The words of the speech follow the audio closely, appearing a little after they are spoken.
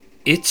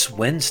It's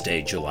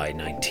Wednesday, July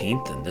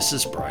 19th, and this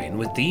is Brian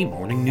with the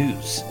Morning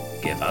News.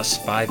 Give us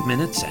 5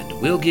 minutes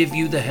and we'll give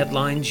you the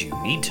headlines you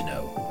need to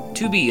know.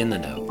 To be in the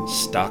know,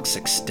 stocks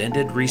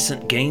extended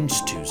recent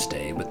gains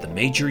Tuesday with the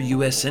major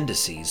U.S.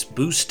 indices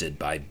boosted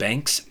by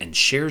banks and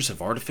shares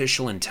of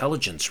artificial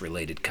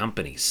intelligence-related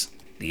companies.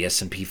 The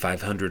S&P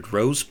 500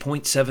 rose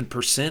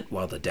 0.7%,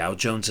 while the Dow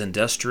Jones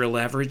Industrial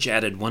Average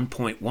added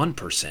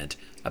 1.1%,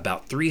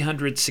 about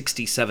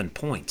 367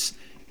 points,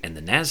 and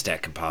the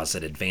Nasdaq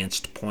Composite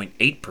advanced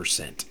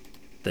 0.8%.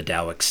 The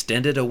Dow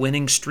extended a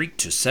winning streak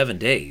to 7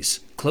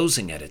 days,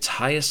 closing at its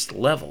highest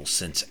level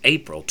since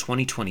April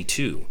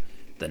 2022.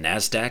 The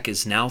Nasdaq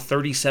is now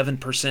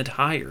 37%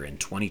 higher in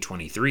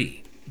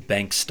 2023.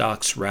 Bank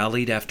stocks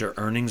rallied after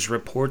earnings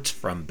reports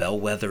from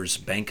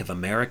bellwethers Bank of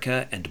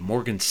America and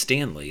Morgan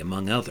Stanley,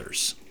 among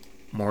others.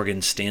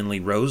 Morgan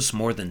Stanley rose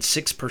more than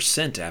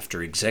 6%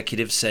 after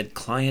executives said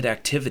client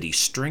activity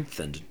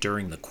strengthened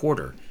during the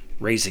quarter,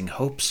 raising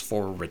hopes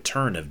for a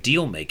return of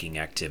deal-making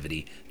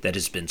activity that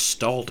has been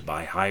stalled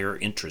by higher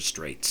interest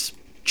rates.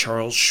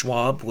 Charles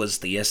Schwab was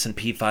the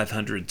S&P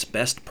 500's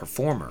best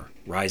performer,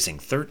 rising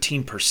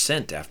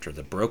 13% after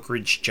the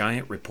brokerage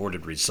giant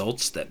reported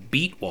results that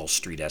beat Wall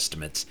Street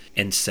estimates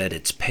and said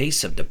its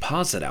pace of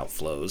deposit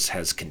outflows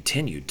has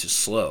continued to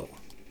slow.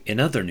 In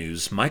other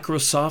news,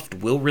 Microsoft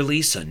will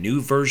release a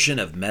new version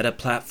of Meta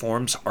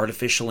Platform's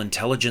artificial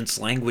intelligence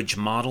language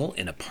model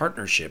in a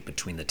partnership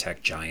between the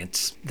tech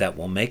giants that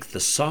will make the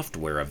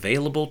software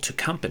available to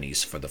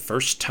companies for the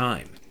first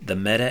time. The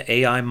Meta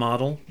AI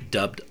model,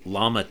 dubbed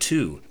Llama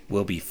 2,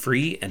 will be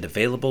free and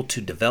available to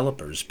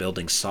developers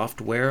building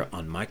software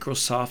on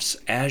Microsoft's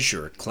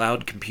Azure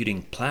cloud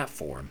computing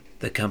platform,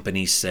 the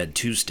company said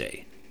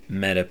Tuesday.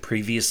 Meta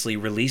previously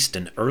released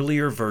an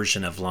earlier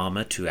version of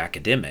Llama to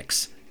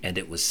academics, and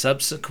it was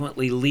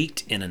subsequently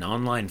leaked in an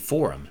online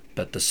forum,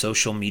 but the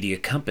social media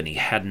company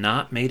had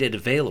not made it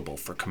available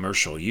for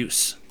commercial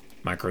use.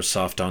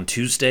 Microsoft on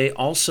Tuesday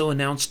also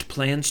announced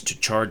plans to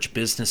charge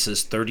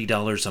businesses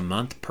 $30 a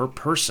month per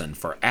person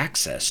for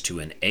access to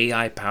an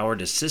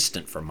AI-powered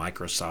assistant for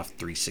Microsoft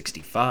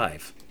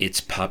 365.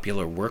 It's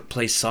popular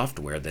workplace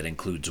software that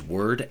includes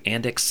Word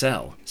and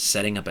Excel,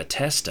 setting up a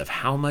test of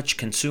how much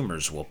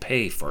consumers will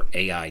pay for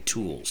AI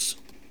tools.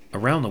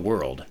 Around the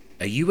world,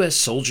 a U.S.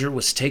 soldier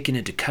was taken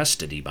into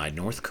custody by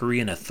North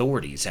Korean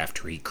authorities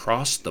after he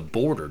crossed the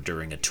border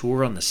during a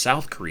tour on the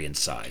South Korean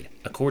side,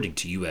 according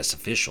to U.S.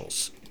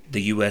 officials.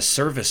 The U.S.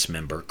 service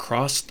member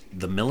crossed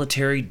the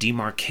military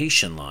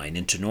demarcation line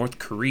into North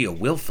Korea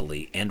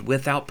willfully and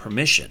without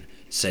permission,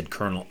 said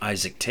Colonel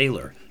Isaac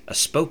Taylor, a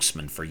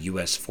spokesman for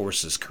U.S.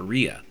 Forces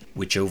Korea,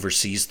 which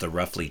oversees the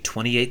roughly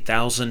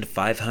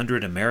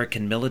 28,500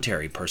 American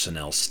military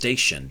personnel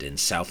stationed in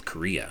South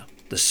Korea.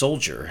 The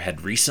soldier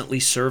had recently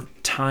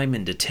served time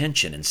in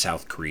detention in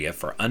South Korea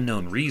for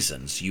unknown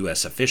reasons,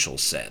 U.S.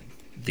 officials said.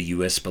 The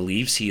U.S.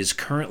 believes he is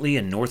currently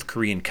in North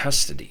Korean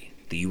custody.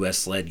 The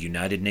U.S.-led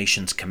United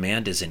Nations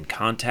Command is in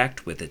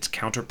contact with its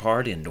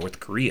counterpart in North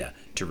Korea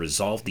to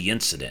resolve the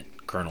incident,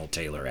 Colonel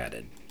Taylor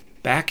added.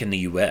 Back in the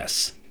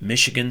U.S.,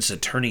 Michigan's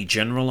Attorney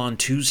General on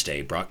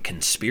Tuesday brought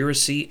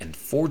conspiracy and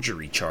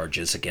forgery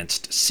charges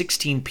against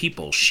 16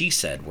 people she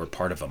said were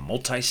part of a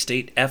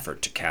multi-state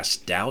effort to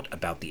cast doubt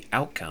about the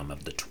outcome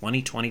of the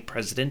 2020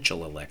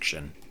 presidential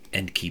election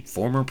and keep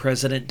former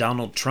President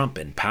Donald Trump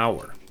in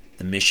power.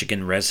 The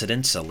Michigan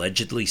residents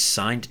allegedly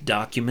signed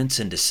documents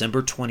in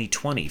December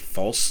 2020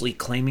 falsely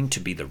claiming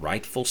to be the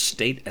rightful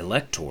state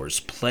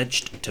electors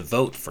pledged to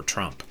vote for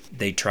Trump.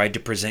 They tried to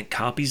present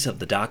copies of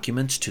the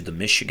documents to the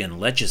Michigan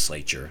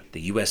legislature,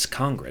 the U.S.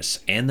 Congress,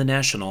 and the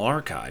National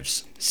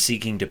Archives,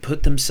 seeking to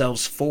put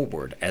themselves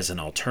forward as an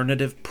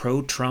alternative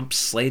pro-Trump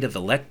slate of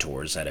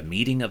electors at a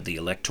meeting of the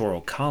Electoral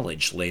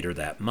College later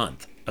that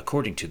month,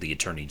 according to the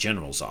Attorney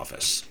General's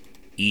office.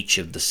 Each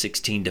of the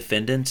 16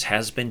 defendants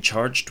has been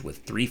charged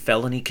with 3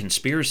 felony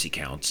conspiracy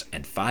counts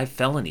and 5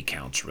 felony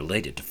counts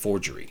related to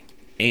forgery.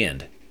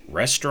 And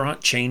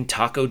restaurant chain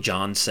Taco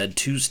John said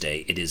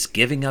Tuesday it is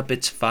giving up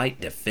its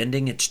fight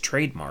defending its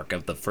trademark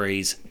of the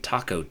phrase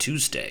Taco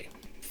Tuesday.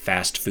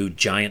 Fast food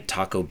giant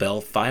Taco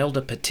Bell filed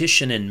a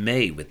petition in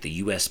May with the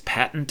U.S.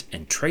 Patent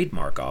and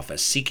Trademark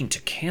Office seeking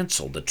to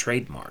cancel the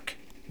trademark.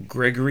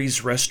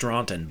 Gregory's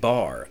Restaurant and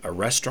Bar, a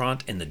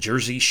restaurant in the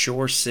Jersey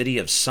Shore city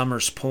of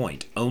Somers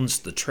Point, owns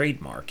the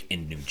trademark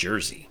in New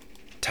Jersey.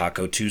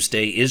 Taco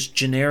Tuesday is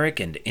generic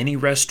and any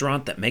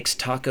restaurant that makes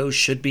tacos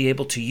should be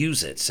able to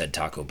use it, said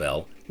Taco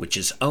Bell, which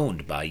is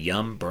owned by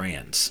Yum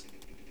Brands.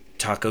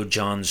 Taco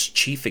John's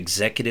chief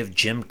executive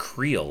Jim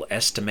Creel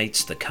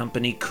estimates the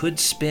company could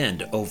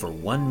spend over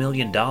 $1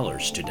 million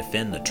to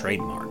defend the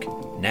trademark.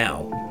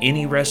 Now,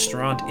 any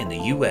restaurant in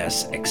the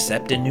U.S.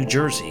 except in New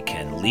Jersey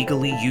can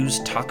legally use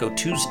Taco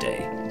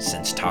Tuesday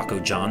since Taco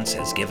John's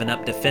has given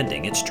up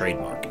defending its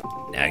trademark.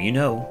 Now you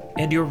know,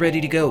 and you're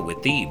ready to go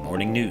with the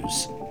morning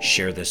news.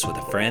 Share this with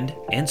a friend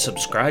and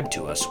subscribe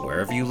to us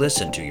wherever you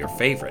listen to your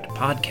favorite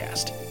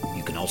podcast.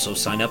 You can also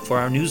sign up for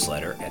our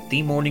newsletter at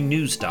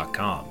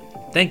themorningnews.com.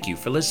 Thank you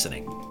for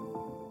listening.